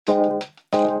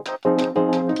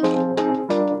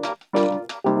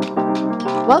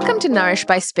Welcome to Nourish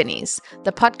by Spinneys,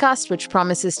 the podcast which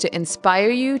promises to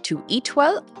inspire you to eat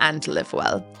well and live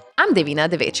well. I'm Devina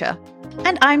Divecha.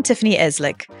 And I'm Tiffany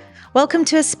Eslick. Welcome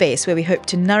to a space where we hope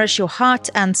to nourish your heart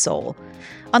and soul.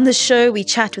 On this show, we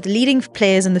chat with leading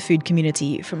players in the food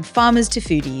community, from farmers to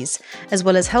foodies, as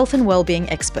well as health and well-being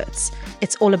experts.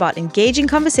 It's all about engaging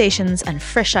conversations and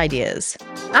fresh ideas.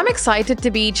 I'm excited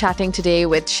to be chatting today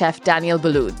with Chef Daniel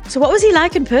Boulud. So what was he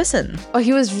like in person? Oh,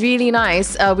 he was really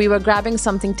nice. We were grabbing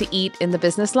something to eat in the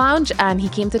business lounge, and he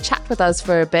came to chat with us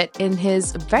for a bit in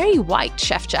his very white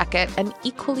chef jacket and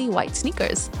equally white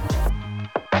sneakers.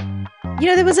 You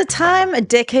know, there was a time a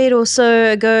decade or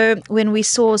so ago when we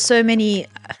saw so many,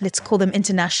 let's call them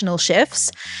international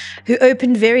chefs, who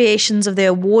opened variations of their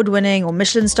award-winning or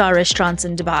Michelin star restaurants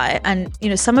in Dubai. And, you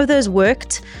know, some of those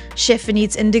worked. Chef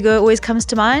Eats Indigo always comes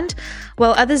to mind,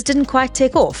 while others didn't quite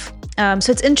take off.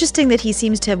 So it's interesting that he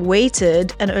seems to have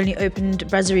waited and only opened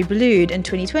Brasserie Boulud in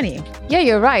 2020. Yeah,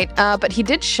 you're right. But he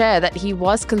did share that he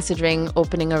was considering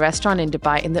opening a restaurant in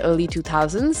Dubai in the early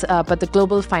 2000s. But the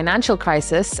global financial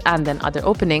crisis and then other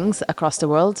openings across the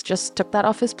world just took that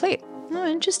off his plate. Oh,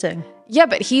 interesting. Yeah,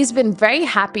 but he's been very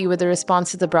happy with the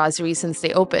response to the brasserie since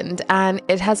they opened, and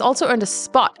it has also earned a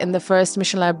spot in the first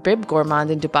Michelin Bib Gourmand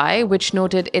in Dubai, which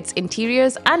noted its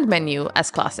interiors and menu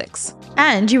as classics.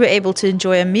 And you were able to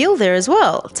enjoy a meal there as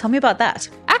well. Tell me about that.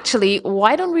 Actually,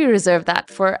 why don't we reserve that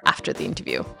for after the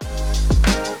interview?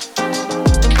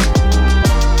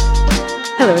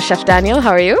 Hello, Chef Daniel.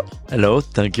 How are you? Hello.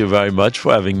 Thank you very much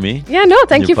for having me. Yeah, no,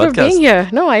 thank you for being here.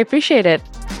 No, I appreciate it.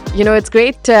 You know, it's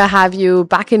great to have you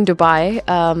back in Dubai,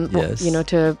 Yes. you know,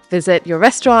 to visit your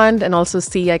restaurant and also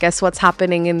see, I guess, what's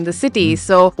happening in the city.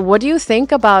 So what do you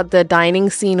think about the dining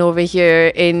scene over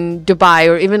here in Dubai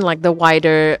or even like the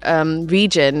wider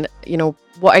region? You know,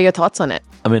 what are your thoughts on it?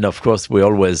 I mean, of course, we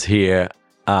always hear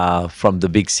from the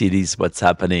big cities what's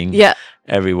happening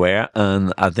everywhere.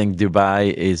 And I think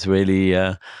Dubai is really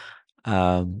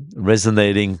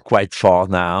resonating quite far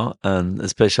now, and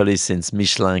especially since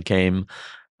Michelin came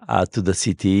to the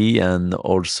city, and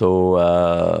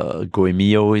also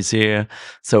Goemio is here.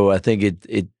 So I think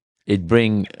it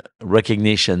bring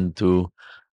recognition to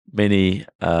many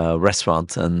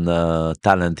restaurants and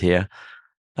talent here.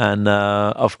 And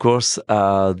of course,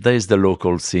 there's the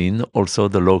local scene, also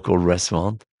the local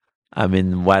restaurant. I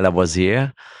mean, while I was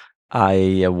here,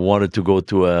 I wanted to go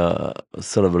to a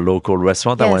sort of a local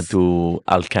restaurant. Yes. I went to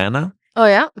Alcana. Oh,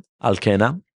 yeah?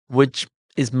 Alcana, which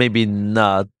is maybe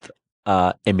not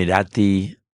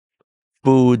Emirati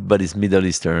food, but it's Middle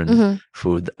Eastern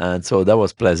food. And so that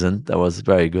was pleasant. That was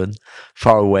very good.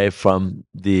 Far away from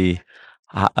the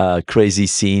crazy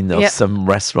scene of some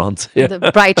restaurants here.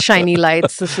 The bright, shiny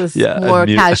lights. This is more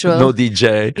casual. No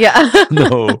DJ. Yeah.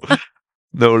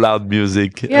 No loud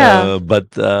music. Yeah. But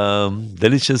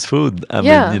delicious food. I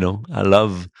mean, you know, I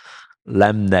love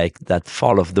lamb neck that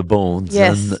fall off the bones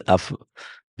and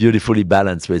beautifully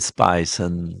balanced with spice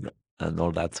and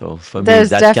all that. So for me,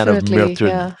 that kind of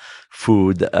nurtured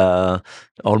food,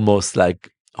 almost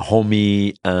like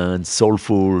homey and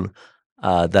soulful,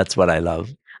 that's what I love.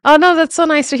 Oh, no, that's so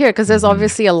nice to hear, because there's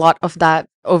obviously a lot of that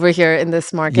over here in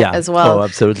this market as well. Oh,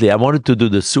 absolutely. I wanted to do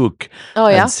the souk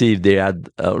and see if they had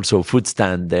also food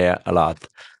stand there a lot.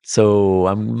 So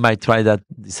I might try that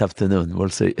this afternoon. We'll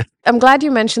see. I'm glad you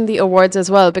mentioned the awards as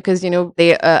well, because, you know,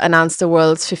 they announced the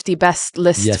world's 50 best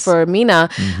list for MENA.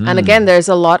 And again, there's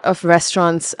a lot of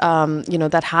restaurants, you know,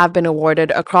 that have been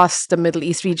awarded across the Middle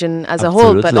East region as a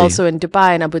whole, but also in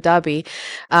Dubai and Abu Dhabi.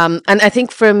 And I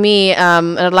think for me,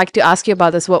 and I'd like to ask you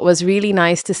about this, what was really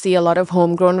nice to see a lot of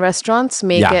homegrown restaurants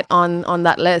make it on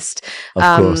that list.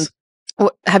 Of course.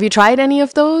 Have you tried any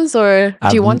of those, or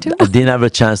do you want to? I didn't have a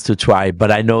chance to try, but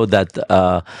I know that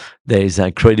there is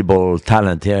incredible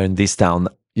talent here in this town,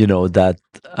 you know, that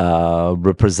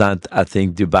represent, I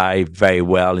think, Dubai very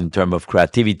well in terms of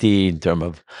creativity, in terms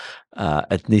of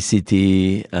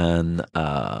ethnicity and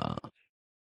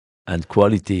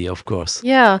quality, of course.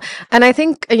 Yeah. And I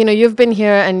think, you know, you've been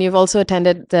here and you've also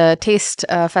attended the Taste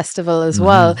Festival as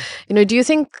well. You know, do you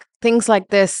think things like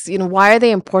this, you know, why are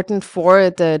they important for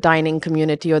the dining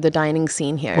community or the dining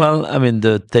scene here? Well, I mean,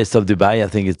 the Taste of Dubai, I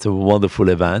think it's a wonderful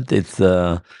event.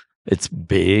 It's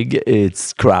big,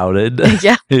 it's crowded,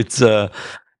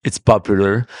 it's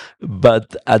popular,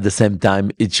 but at the same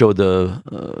time, it showed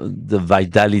the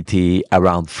vitality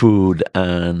around food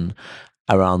and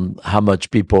around how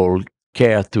much people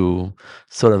care to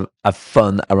sort of have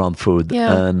fun around food.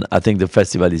 And I think the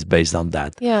festival is based on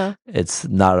that. It's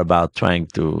not about trying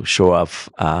to show off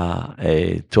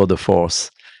a tour de force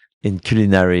in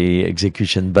culinary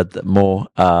execution, but more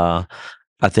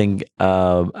I think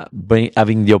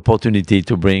having the opportunity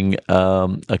to bring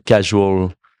a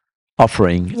casual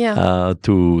offering Yeah.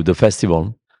 to the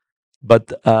festival.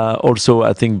 But also,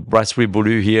 I think Brasserie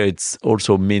Boulud here, it's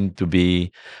also meant to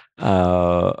be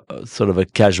sort of a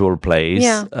casual place.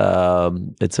 Yeah.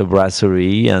 It's a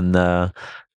brasserie, and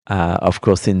of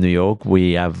course, in New York,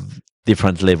 we have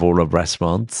different level of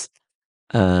restaurants,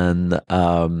 and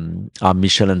our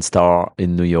Michelin star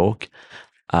in New York,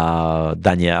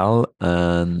 Daniel,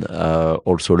 and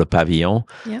also Le Pavillon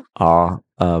Yeah. are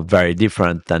very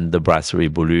different than the Brasserie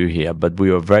Boulud here. But we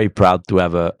are very proud to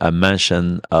have a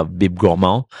mention of Bib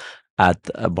Gourmand at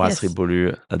Brasserie Yes.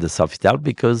 Boulud at the Sofitel,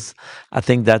 because I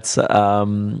think that's a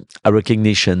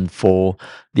recognition for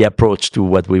the approach to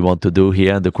what we want to do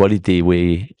here and the quality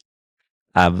we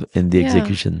have in the Yeah.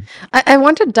 execution. I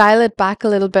want to dial it back a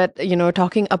little bit,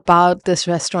 talking about this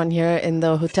restaurant here in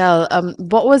the hotel.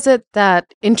 What was it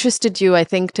that interested you, I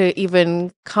think, to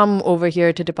even come over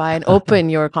here to Dubai and open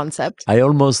your concept? I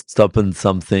almost opened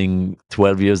something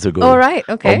 12 years Oh, ago right.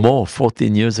 or Okay. more,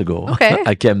 14 years ago. Okay.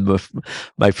 I came with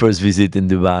my first visit in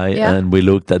Dubai, Yeah. and we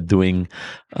looked at doing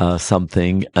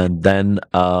something. And then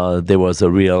there was a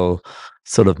real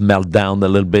sort of meltdown a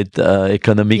little bit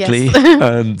economically. Yes.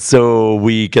 And so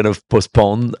we kind of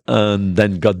postponed and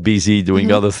then got busy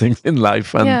doing other things in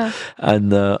life, Yeah.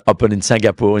 and opened in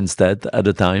Singapore instead at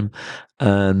the time,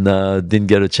 and didn't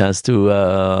get a chance to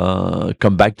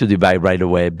come back to Dubai right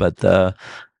away. But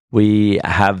we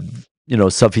have,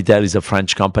 Sofitel is a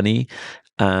French company,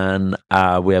 and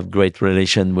we have great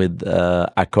relation with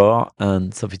Accor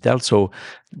and Sofitel. So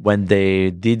when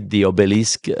they did the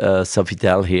Obelisk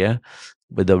Sofitel here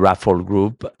with the Raffle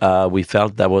Group, we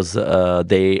felt that was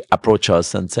they approach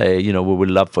us and say, we would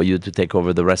love for you to take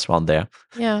over the restaurant there,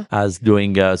 Yeah. as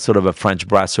doing sort of a French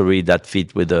brasserie that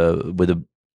fit with a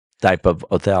type of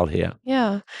hotel here.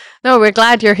 Yeah. No, we're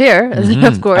glad you're here,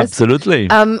 of course. Absolutely.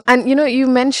 And you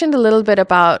mentioned a little bit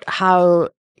about how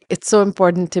it's so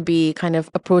important to be kind of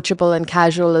approachable and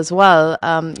casual as well,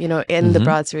 in the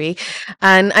brasserie.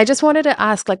 And I just wanted to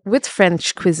ask, like, with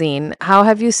French cuisine, how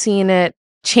have you seen it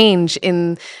change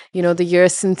in, the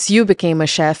years since you became a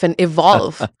chef and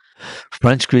evolve?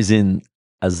 French cuisine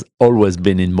has always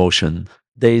been in motion.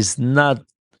 There is not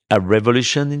a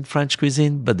revolution in French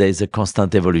cuisine, but there is a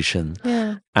constant evolution.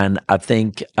 Yeah. And I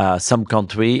think some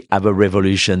countries have a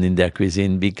revolution in their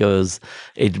cuisine, because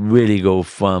it really go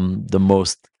from the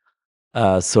most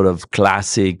sort of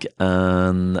classic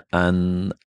and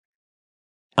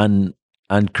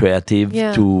creative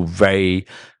Yeah. to very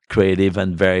creative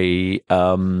and very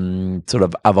sort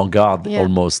of avant-garde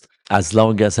almost. As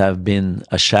long as I've been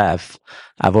a chef,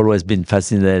 I've always been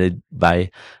fascinated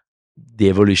by the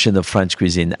evolution of French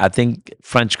cuisine. I think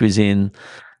French cuisine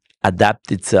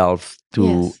adapt itself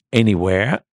to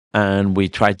anywhere, and we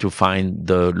try to find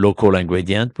the local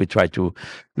ingredient. We try to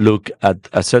look at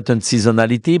a certain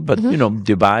seasonality, but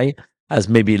Dubai has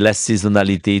maybe less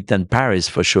seasonality than Paris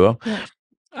for sure. Yeah.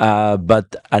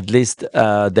 But at least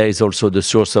there is also the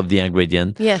source of the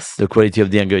ingredient, Yes. the quality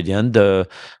of the ingredient,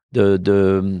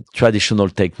 the traditional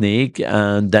technique,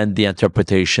 and then the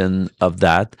interpretation of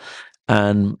that,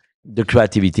 and the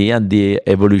creativity and the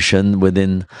evolution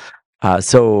within.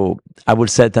 So I would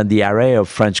say that the array of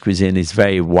French cuisine is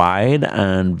very wide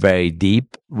and very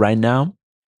deep right now.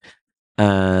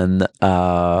 And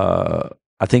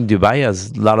I think Dubai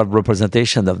has a lot of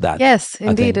representation of that. Yes,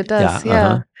 indeed it does. Yeah.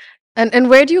 Yeah. And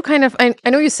where do you kind of, I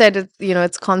know you said it,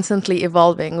 it's constantly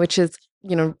evolving, which is,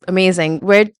 amazing.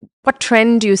 What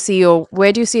trend do you see, or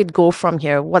where do you see it go from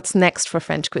here? What's next for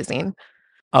French cuisine?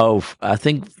 Oh, I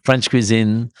think French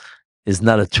cuisine is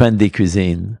not a trendy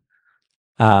cuisine.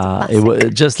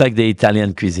 Just like the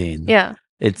Italian cuisine. Yeah.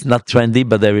 It's not trendy,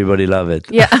 but everybody love it.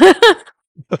 Yeah.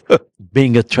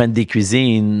 Being a trendy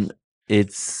cuisine,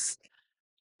 it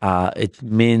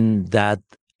means that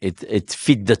it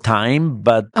fit the time,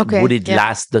 but would it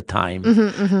last the time?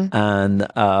 And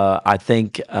I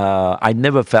think I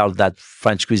never felt that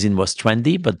French cuisine was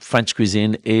trendy, but French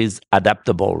cuisine is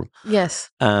adaptable. Yes.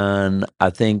 And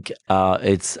I think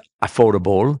it's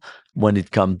affordable when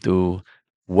it comes to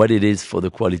what it is for the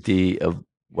quality of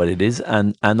what it is.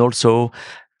 And also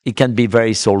it can be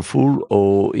very soulful,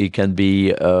 or it can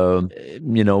be,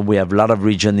 we have a lot of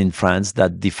region in France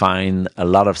that define a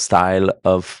lot of style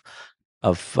of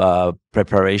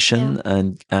preparation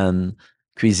and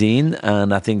cuisine.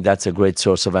 And I think that's a great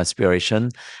source of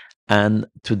inspiration. And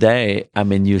today, I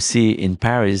mean, you see in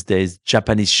Paris, there's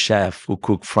Japanese chef who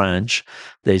cook French,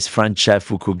 there's French chef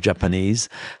who cook Japanese,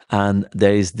 and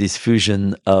there is this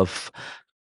fusion of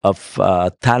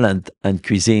talent and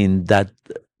cuisine that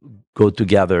go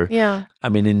together. Yeah. I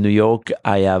mean, in New York,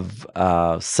 I have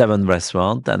 7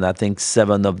 restaurants, and I think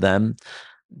 7 of them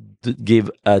give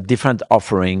a different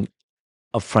offering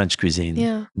of French cuisine.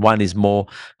 Yeah. One is more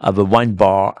of a wine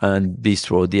bar and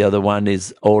bistro. The other one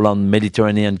is all on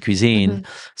Mediterranean cuisine.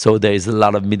 So there is a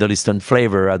lot of Middle Eastern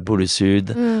flavor at Boulud Sud,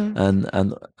 and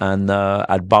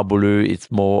at Bar Boulud, it's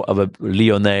more of a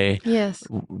Lyonnais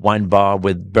wine bar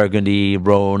with Burgundy,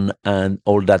 Rhône, and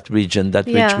all that region, that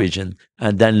rich region.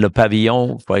 And then Le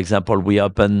Pavillon, for example, we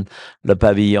opened Le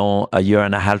Pavillon a year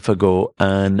and a half ago,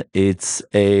 and it's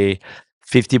a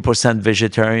 50%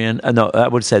 vegetarian. I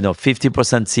would say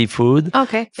 50% seafood.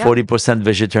 Okay. 40%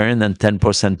 vegetarian and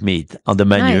 10% meat on the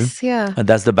menu. Nice, yeah. And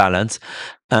that's the balance.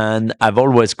 And I've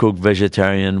always cooked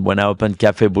vegetarian. When I opened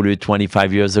Café Boulud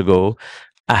 25 years ago,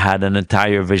 I had an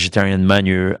entire vegetarian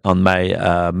menu on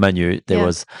my menu. There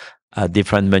was a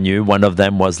different menu. One of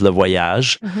them was Le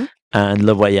Voyage. And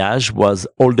Le Voyage was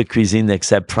all the cuisine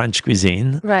except French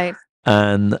cuisine. Right.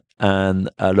 And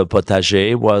Le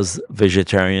Potager was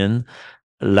vegetarian.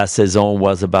 La Saison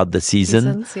was about the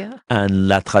season, and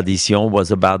La Tradition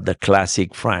was about the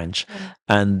classic French.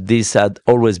 And this had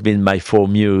always been my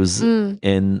formuse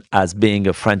in as being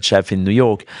a French chef in New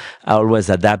York. I always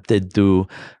adapted to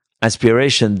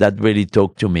inspiration that really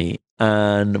talked to me.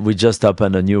 And we just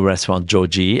opened a new restaurant,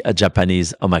 Joji, a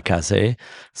Japanese omakase,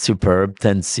 superb,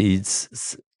 10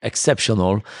 seats,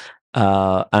 exceptional.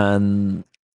 And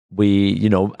we,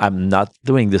 I'm not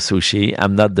doing the sushi.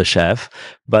 I'm not the chef,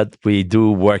 but we do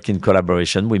work in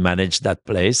collaboration. We manage that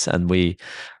place, and we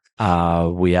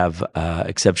have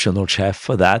exceptional chef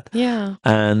for that. Yeah.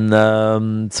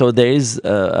 And so there is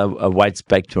a wide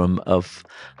spectrum of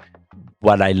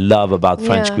what I love about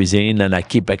French cuisine, and I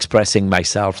keep expressing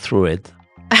myself through it.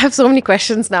 I have so many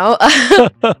questions now.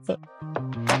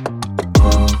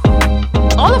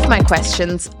 All of my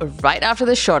questions right after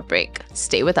this short break.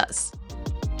 Stay with us.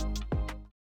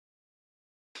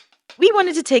 We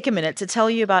wanted to take a minute to tell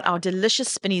you about our delicious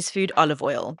Spinneys Food olive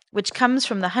oil, which comes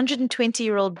from the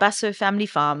 120-year-old Basso family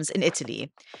farms in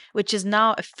Italy, which is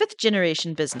now a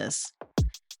 5th-generation business.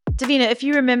 Devina, if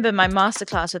you remember my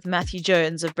masterclass with Matthew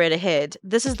Jones of Bread Ahead,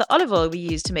 this is the olive oil we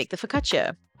use to make the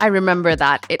focaccia. I remember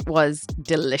that. It was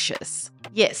delicious.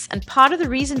 Yes, and part of the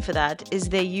reason for that is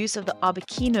their use of the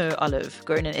Arbequino olive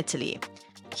grown in Italy.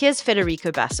 Here's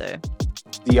Federico Basso.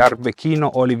 The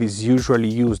Arbequino olive is usually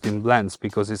used in blends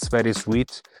because it's very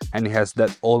sweet and it has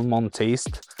that almond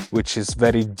taste, which is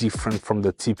very different from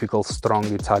the typical strong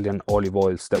Italian olive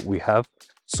oils that we have.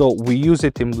 So we use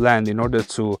it in blend in order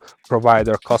to provide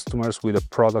our customers with a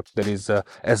product that is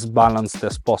as balanced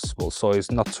as possible. So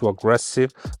it's not too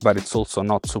aggressive, but it's also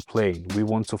not too plain. We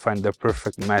want to find the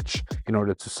perfect match in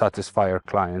order to satisfy our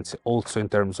clients, also in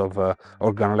terms of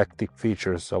organoleptic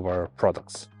features of our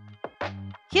products.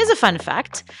 Here's a fun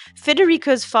fact.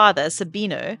 Federico's father,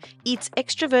 Sabino, eats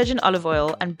extra virgin olive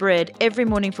oil and bread every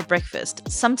morning for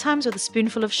breakfast, sometimes with a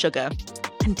spoonful of sugar.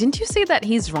 And didn't you say that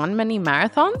he's run many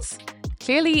marathons?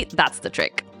 Clearly, that's the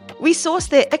trick. We source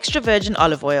their extra virgin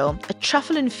olive oil, a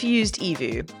truffle-infused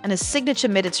evu, and a signature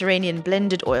Mediterranean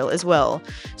blended oil as well.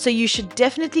 So you should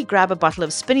definitely grab a bottle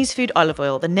of Spinneys Food olive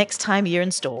oil the next time you're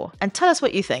in store. And tell us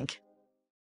what you think.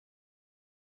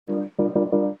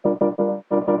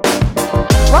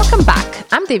 Welcome back.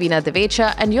 I'm Devina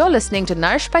Divecha, and you're listening to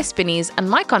Nourished by Spinneys and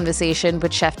my conversation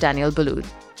with Chef Daniel Boulud.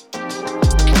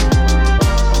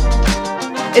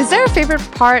 Is there a favorite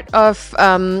part of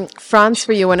France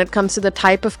for you when it comes to the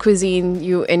type of cuisine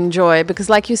you enjoy? Because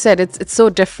like you said, it's so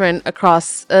different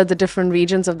across the different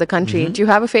regions of the country. Do you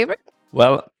have a favorite?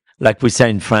 Well, like we say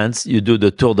in France, you do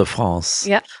the Tour de France,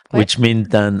 which means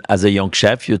then as a young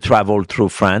chef, you travel through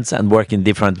France and work in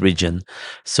different regions.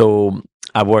 So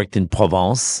I worked in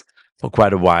Provence for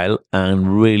quite a while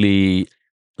and really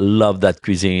love that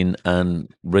cuisine and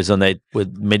resonate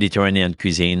with Mediterranean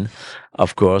cuisine,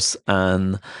 of course.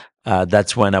 And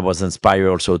that's when I was inspired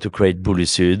also to create Boulud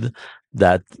Sud,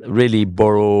 that really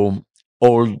borrow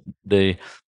all the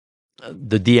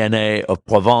DNA of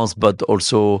Provence, but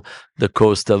also the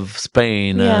coast of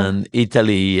Spain and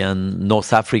Italy and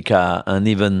North Africa and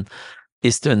even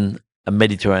Eastern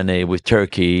Mediterranean with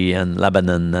Turkey and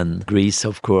Lebanon and Greece,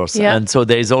 of course. And so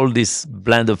there's all this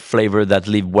blend of flavor that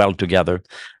live well together.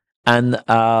 And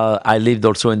I lived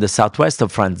also in the southwest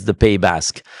of France, the Pays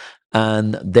Basque.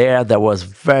 And there was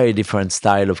very different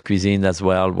style of cuisine as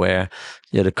well, where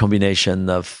you had a combination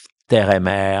of terre et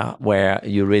mer, where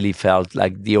you really felt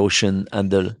like the ocean and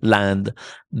the land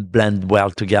blend well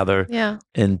together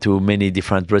into many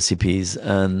different recipes,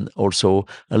 and also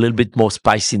a little bit more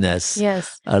spiciness,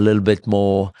 a little bit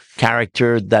more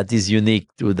character that is unique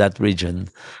to that region.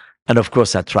 And of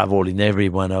course, I travel in every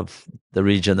one of the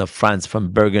region of France,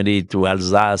 from Burgundy to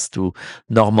Alsace to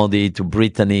Normandy to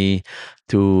Brittany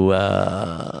to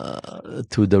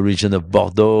the region of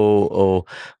Bordeaux, or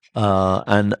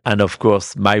and of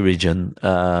course my region,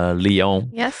 Lyon.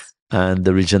 Yes. And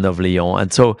the region of Lyon.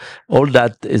 And so all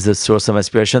that is a source of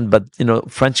inspiration. But,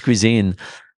 French cuisine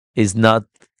is not,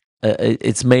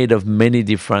 it's made of many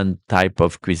different type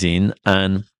of cuisine.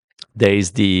 And there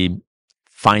is the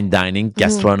fine dining,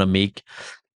 gastronomic,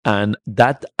 and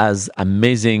that has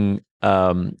amazing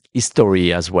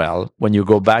history as well. When you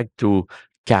go back to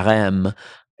Carême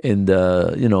in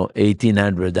the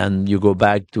 1800, and you go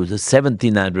back to the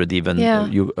 1700 even,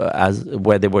 as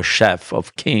where they were chef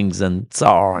of kings and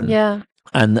tsar,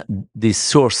 and the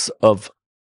source of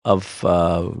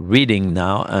reading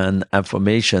now and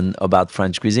information about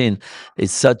French cuisine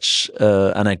is such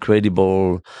an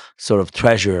incredible sort of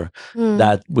treasure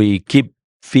that we keep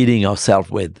feeding ourselves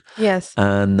with. Yes.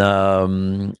 And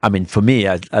I mean, for me,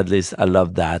 at least, I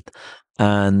love that.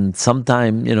 And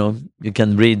sometimes, you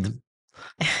can read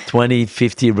 20,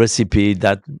 50 recipe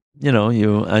that,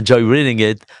 you enjoy reading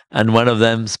it, and one of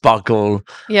them sparkle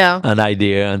an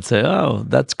idea and say, oh,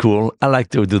 that's cool. I like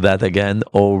to do that again,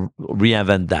 or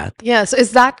reinvent that. Yeah. So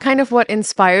is that kind of what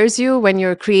inspires you when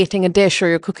you're creating a dish or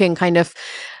you're cooking, kind of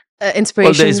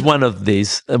inspiration? Well, there's one of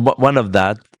these, one of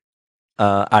that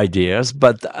ideas.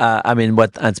 But I mean,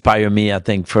 what inspires me, I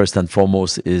think, first and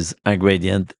foremost is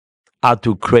ingredient, how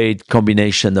to create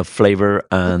combination of flavor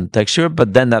and texture,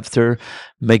 but then after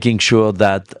making sure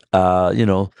that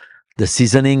the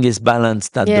seasoning is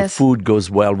balanced, that the food goes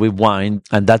well with wine,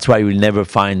 and that's why you'll never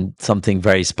find something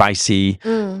very spicy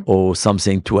or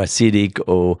something too acidic,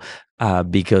 or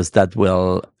because that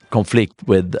will conflict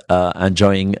with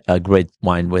enjoying a great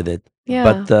wine with it.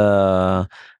 But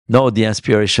no, the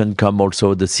inspiration come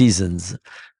also the seasons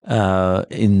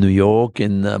in New York,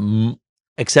 in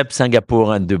except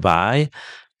Singapore and Dubai,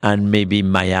 and maybe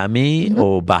Miami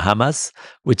or Bahamas,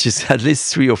 which is at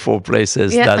least 3 or 4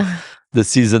 places that the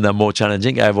season are more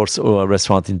challenging. I have also a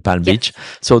restaurant in Palm Beach.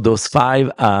 So those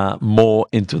 5 are more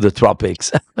into the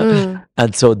tropics.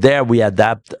 And so there we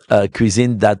adapt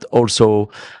cuisine that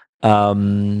also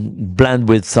blend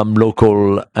with some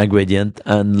local ingredient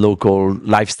and local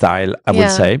lifestyle, I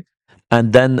would say.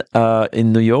 And then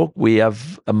in New York, we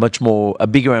have a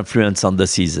bigger influence on the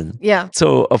season. Yeah.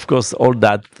 So, of course, all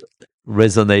that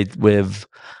resonate with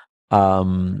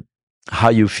how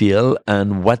you feel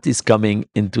and what is coming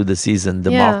into the season,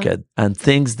 the market, and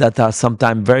things that are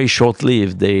sometimes very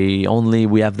short-lived.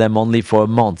 We have them only for a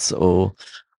month. Or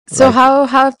so how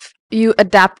have you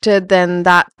adapted then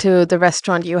that to the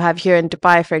restaurant you have here in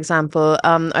Dubai, for example?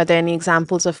 Are there any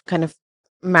examples of kind of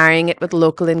marrying it with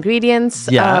local ingredients?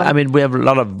 Yeah, I mean, we have a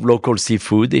lot of local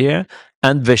seafood here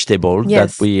and vegetable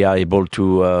that we are able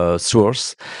to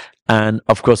source. And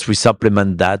of course, we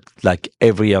supplement that, like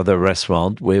every other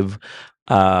restaurant, with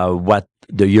what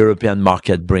the European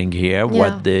market bring here,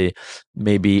 what the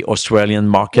maybe Australian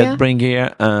market bring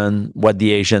here, and what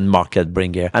the Asian market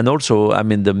bring here. And also, I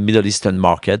mean, the Middle Eastern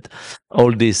market,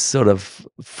 all this sort of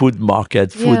food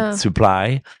market, food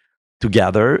supply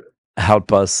together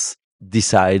help us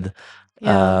decide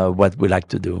what we like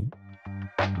to do.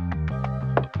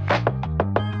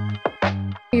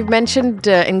 You've mentioned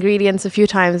ingredients a few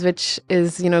times, which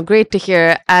is, great to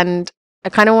hear. And I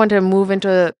kind of want to move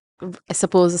into, I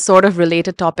suppose, a sort of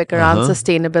related topic around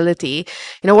sustainability.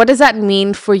 What does that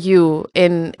mean for you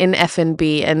in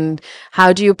F&B, and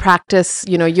how do you practice,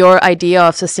 your idea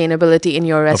of sustainability in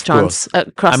your restaurants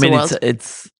across the world?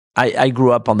 I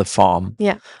grew up on the farm.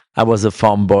 Yeah. I was a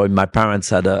farm boy. My parents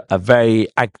had a very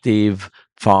active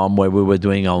farm where we were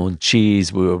doing our own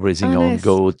cheese. We were raising our own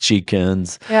goat,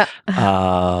 chickens. Yeah.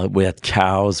 We had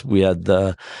cows. We had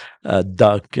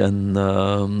duck, and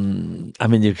I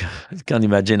mean, you can't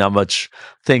imagine how much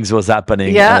things was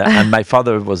happening. Yeah. And my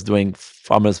father was doing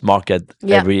farmers market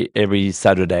every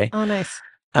Saturday. Oh, nice.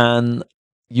 And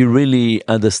you really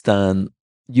understand.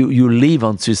 You live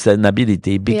on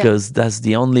sustainability because that's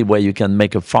the only way you can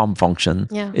make a farm function.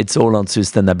 Yeah. It's all on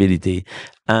sustainability.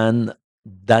 And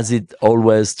does it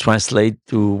always translate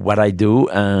to what I do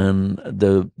and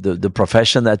the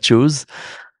profession I choose?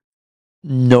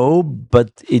 No, but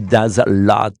it does a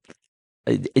lot.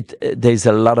 There's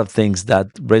a lot of things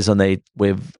that resonate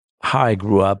with how I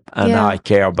grew up and how I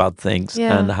care about things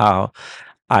and how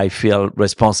I feel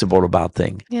responsible about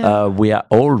things. Yeah. We are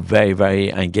all very,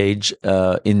 very engaged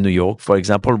in New York, for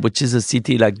example, which is a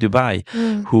city like Dubai,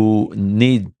 who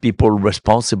need people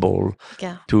responsible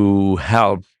to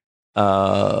help,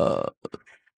 have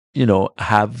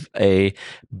a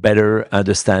better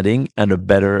understanding and a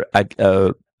better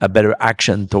a better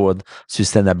action toward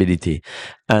sustainability.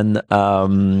 And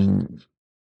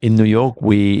in New York,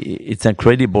 it's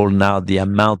incredible now the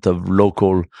amount of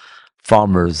local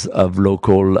farmers, of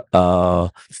local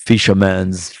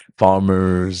fishermen,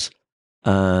 farmers,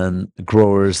 and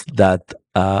growers that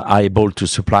are able to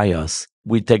supply us.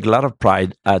 We take a lot of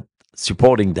pride at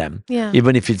supporting them,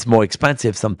 even if it's more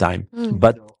expensive sometimes.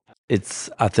 But it's,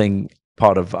 I think,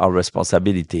 part of our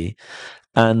responsibility.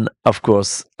 And of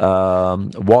course,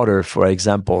 water, for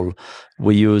example,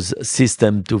 we use a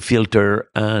system to filter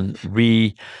and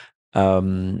we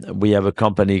have a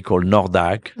company called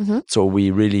Nordac. So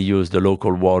we really use the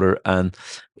local water, and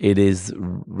it is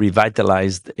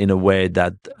revitalized in a way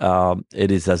that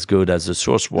it is as good as the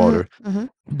source water.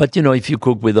 But if you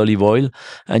cook with olive oil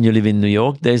and you live in New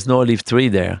York, there's no olive tree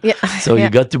there. So you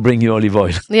got to bring your olive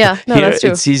oil. No, Here, that's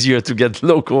true. it's easier to get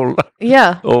local.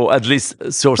 Or at least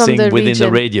sourcing within region.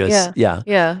 the radius. No,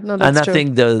 that's and I true.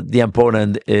 think the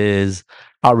important is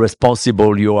how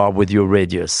responsible you are with your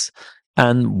radius.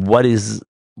 And what is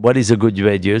a good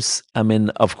radius? I mean,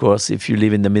 of course, if you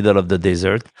live in the middle of the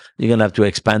desert, you're gonna have to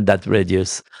expand that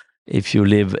radius. If you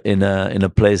live in a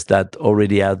place that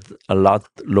already has a lot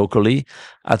locally,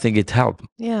 I think it helps.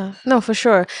 Yeah, no, for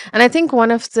sure. And I think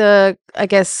one of the, I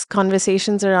guess,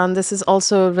 conversations around this is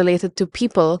also related to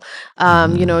people.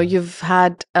 You've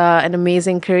had an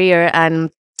amazing career,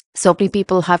 and so many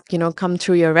people have, come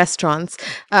through your restaurants.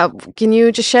 Can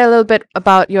you just share a little bit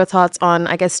about your thoughts on,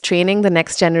 I guess, training the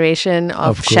next generation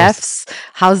of chefs?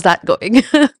 How's that going?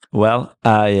 Well,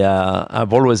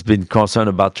 I've always been concerned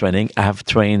about training. I have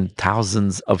trained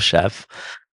thousands of chefs.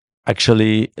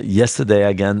 Actually, yesterday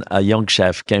again, a young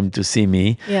chef came to see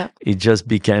me. He just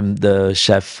became the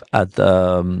chef at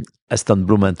Aston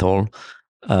Blumenthal,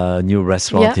 new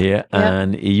restaurant here,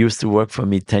 and he used to work for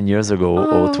me 10 years ago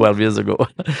or 12 years ago,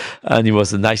 and it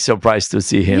was a nice surprise to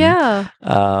see him.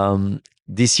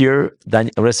 This year,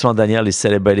 Restaurant Daniel is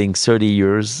celebrating 30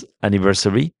 years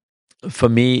anniversary. For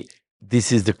me,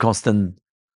 this is the constant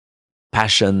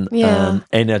passion and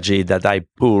energy that I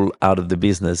pull out of the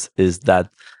business, is that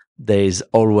there's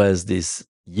always this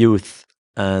youth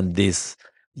and this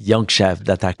young chef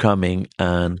that are coming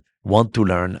and want to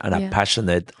learn and are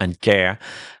passionate and care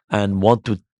and want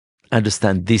to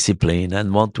understand discipline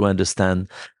and want to understand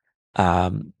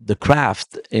the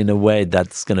craft in a way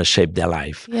that's going to shape their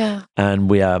life. And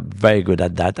we are very good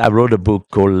at that. I wrote a book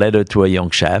called Letter to a Young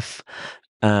Chef,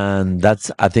 and that's,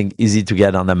 I think, easy to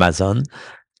get on Amazon.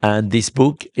 And this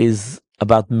book is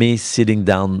about me sitting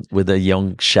down with a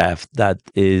young chef that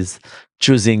is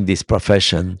choosing this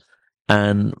profession,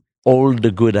 and all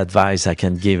the good advice I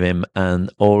can give him,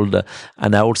 and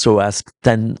I also ask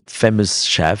 10 famous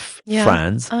chef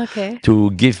friends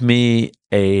to give me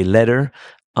a letter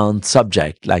on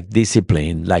subject like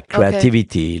discipline, like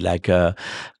creativity, like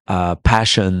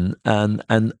passion,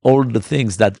 and all the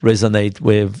things that resonate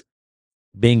with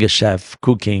being a chef,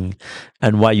 cooking,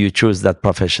 and why you choose that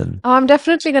profession. Oh, I'm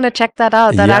definitely going to check that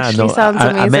out. That sounds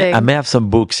amazing. I may have some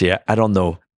books here. I don't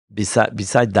know.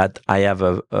 Beside that, I have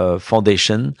a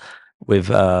foundation with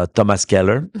Thomas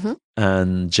Keller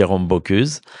and Jérôme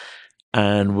Bocuse.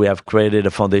 And we have created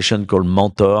a foundation called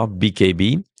Mentor,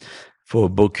 BKB, for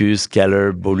Bocuse,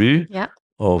 Keller, Boulud.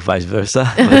 Or vice versa.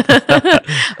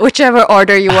 Whichever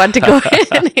order you want to go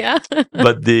in.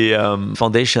 But the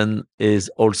foundation is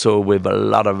also with a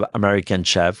lot of American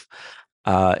chefs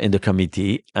in the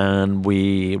committee, and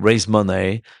we raise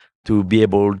money to be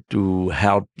able to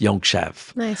help young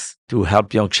chefs. To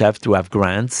help young chefs to have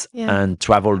grants and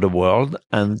travel the world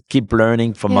and keep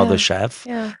learning from other chefs.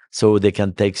 So they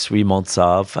can take 3 months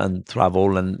off and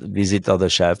travel and visit other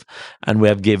chefs. And we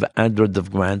have given hundreds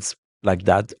of grants like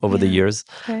that over the years.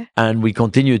 And we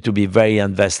continue to be very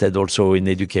invested also in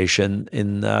education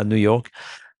in New York.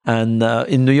 And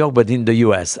in New York, but in the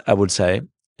US, I would say,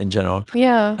 in general.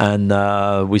 And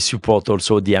we support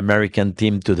also the American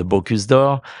team to the Bocuse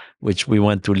d'Or, which we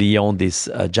went to Lyon this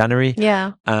January.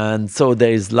 And so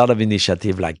there is a lot of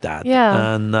initiative like that.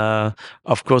 And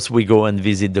of course, we go and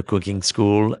visit the cooking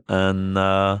school and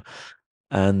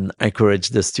encourage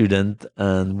the student.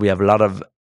 And we have a lot of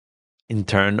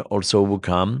intern also who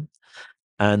come.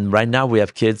 And right now we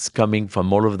have kids coming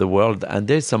from all over the world, and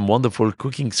there's some wonderful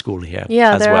cooking school here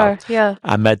as well.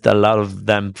 I met a lot of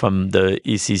them from the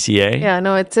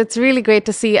ECCA. It's really great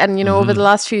to see. And, over the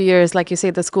last few years, like you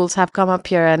say, the schools have come up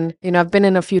here, and, I've been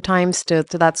in a few times to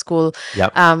that school.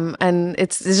 And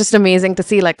it's just amazing to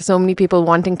see like so many people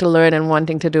wanting to learn and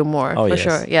wanting to do more,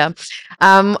 sure.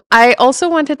 I also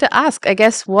wanted to ask, I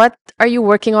guess, what are you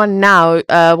working on now?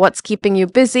 What's keeping you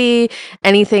busy?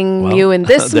 Anything new in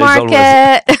this market?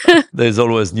 bet. There's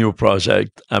always new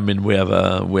project. I mean, we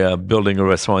are building a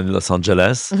restaurant in Los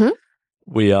Angeles. Mm-hmm.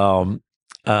 We are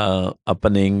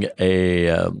opening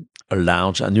a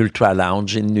lounge, an ultra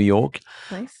lounge in New York.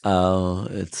 Nice.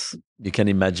 It's, you can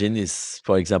imagine, is,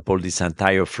 for example, this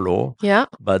entire floor. Yeah.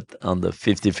 But on the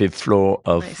 55th floor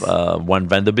of One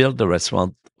Vanderbilt, the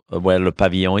restaurant where Le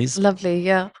Pavillon is. Lovely,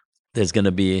 yeah. There's going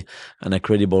to be an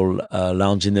incredible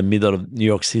lounge in the middle of New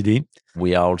York City.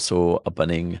 We are also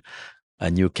opening a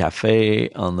new cafe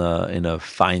in a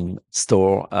fine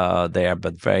store there,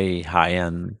 but very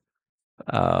high-end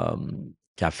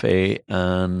cafe.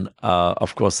 And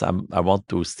of course, I want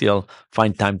to still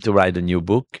find time to write a new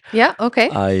book. Yeah, okay.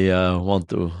 I want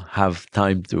to have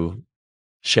time to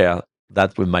share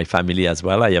that with my family as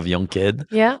well. I have young kids.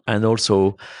 Yeah. And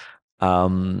also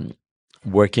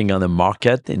working on a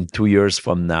market. In 2 years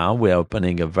from now, we're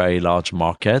opening a very large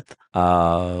market.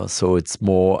 So it's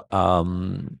more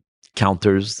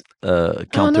counters,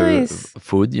 nice.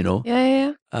 food, you know.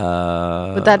 Yeah.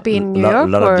 Would that be in New York?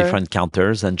 A lot of different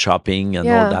counters and shopping and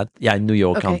all that. Yeah, in New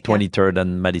York on 23rd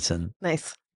and Madison.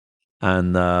 Nice.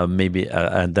 And maybe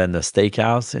and then a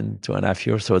steakhouse in 2.5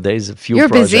 years. So there's a few You're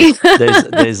projects. busy.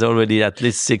 there's already at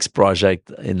least 6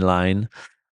 projects in line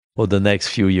for the next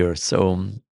few years. So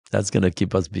that's going to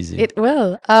keep us busy. It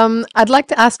will. I'd like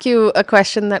to ask you a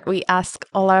question that we ask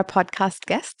all our podcast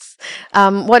guests.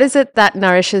 What is it that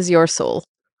nourishes your soul?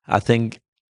 I think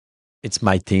it's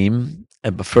my team.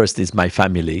 But first, it's my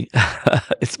family.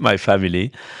 It's my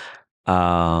family.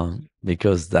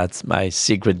 Because that's my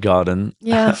secret garden.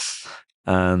 Yeah.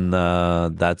 And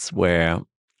that's where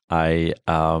I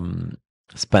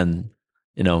spend,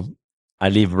 I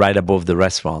live right above the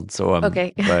restaurant. So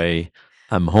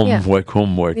I'm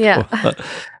homework. Yeah.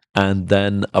 And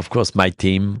then, of course, my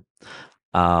team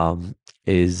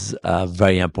is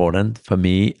very important for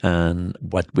me and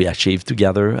what we achieve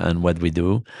together and what we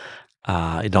do.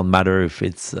 It don't matter if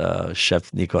it's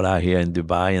Chef Nicolas here in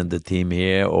Dubai and the team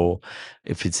here, or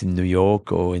if it's in New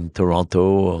York or in Toronto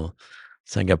or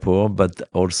Singapore, but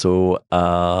also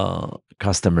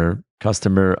customer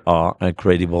are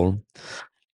incredible.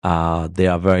 They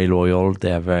are very loyal.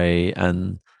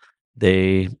 And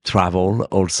they travel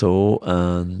also,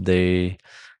 and they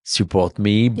support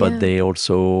me. But they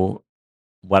also,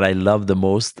 what I love the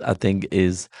most, I think,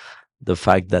 is the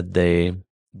fact that they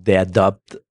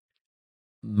adopt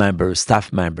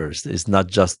staff members. It's not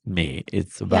just me.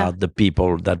 It's about the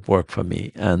people that work for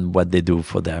me and what they do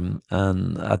for them.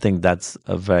 And I think that's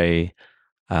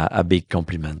a big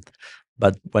compliment.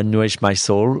 But what nourishes my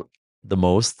soul the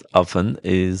most often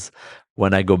is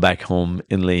when I go back home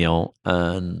in Lyon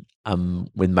and I'm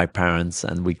with my parents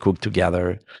and we cook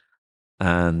together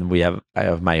and I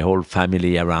have my whole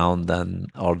family around and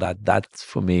all that. That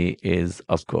for me is,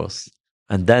 of course.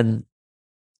 And then,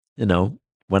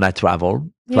 when I travel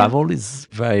is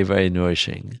very, very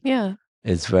nourishing. Yeah.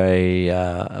 It's very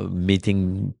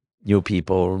meeting new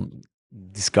people,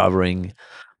 discovering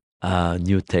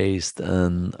new taste,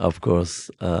 and of course,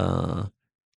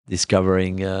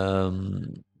 discovering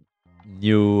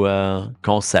new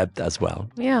concept as well.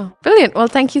 Yeah. Brilliant. Well,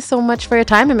 thank you so much for your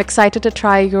time. I'm excited to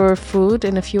try your food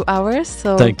in a few hours.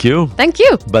 So thank you. Thank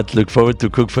you. But look forward to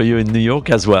cook for you in New York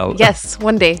as well. Yes,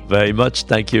 one day. Very much.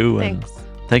 Thank you. Thanks.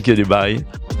 Thank you, Dubai.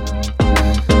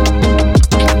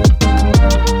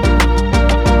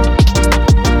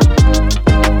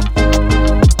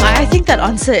 I think that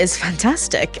answer is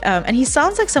fantastic. And he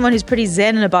sounds like someone who's pretty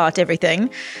zen about everything.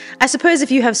 I suppose if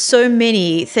you have so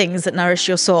many things that nourish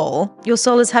your soul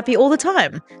is happy all the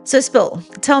time. So Spill,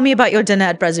 tell me about your dinner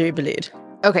at Brasserie Boulud.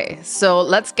 Okay, so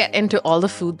let's get into all the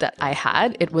food that I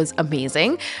had. It was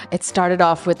amazing. It started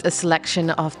off with a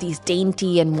selection of these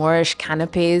dainty and Moorish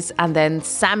canapes, and then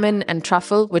salmon and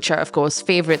truffle, which are, of course,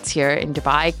 favorites here in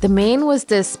Dubai. The main was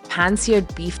this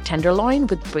pan-seared beef tenderloin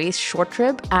with braised short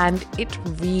rib, and it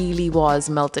really was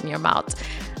melt in your mouth.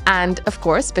 And, of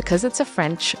course, because it's a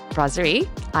French brasserie,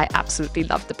 I absolutely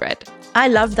love the bread. I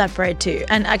love that bread too.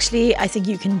 And actually, I think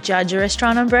you can judge a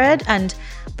restaurant on bread, and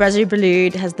Brasserie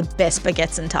Boulud has the best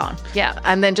baguettes in town. Yeah,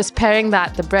 and then just pairing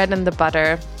the bread and the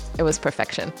butter, it was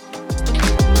perfection.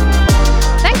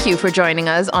 Thank you for joining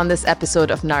us on this episode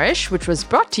of Nourish, which was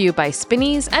brought to you by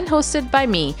Spinneys and hosted by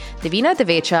me, Devina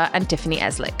Divecha and Tiffany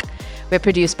Eslick. We're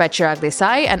produced by Chirag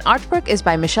Desai, and artwork is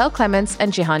by Michelle Clements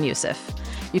and Jihan Youssef.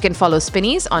 You can follow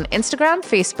Spinneys on Instagram,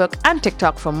 Facebook, and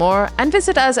TikTok for more, and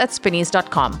visit us at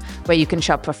spinneys.com, where you can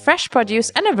shop for fresh produce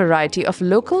and a variety of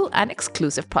local and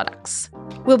exclusive products.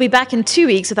 We'll be back in 2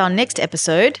 weeks with our next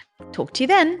episode. Talk to you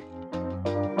then.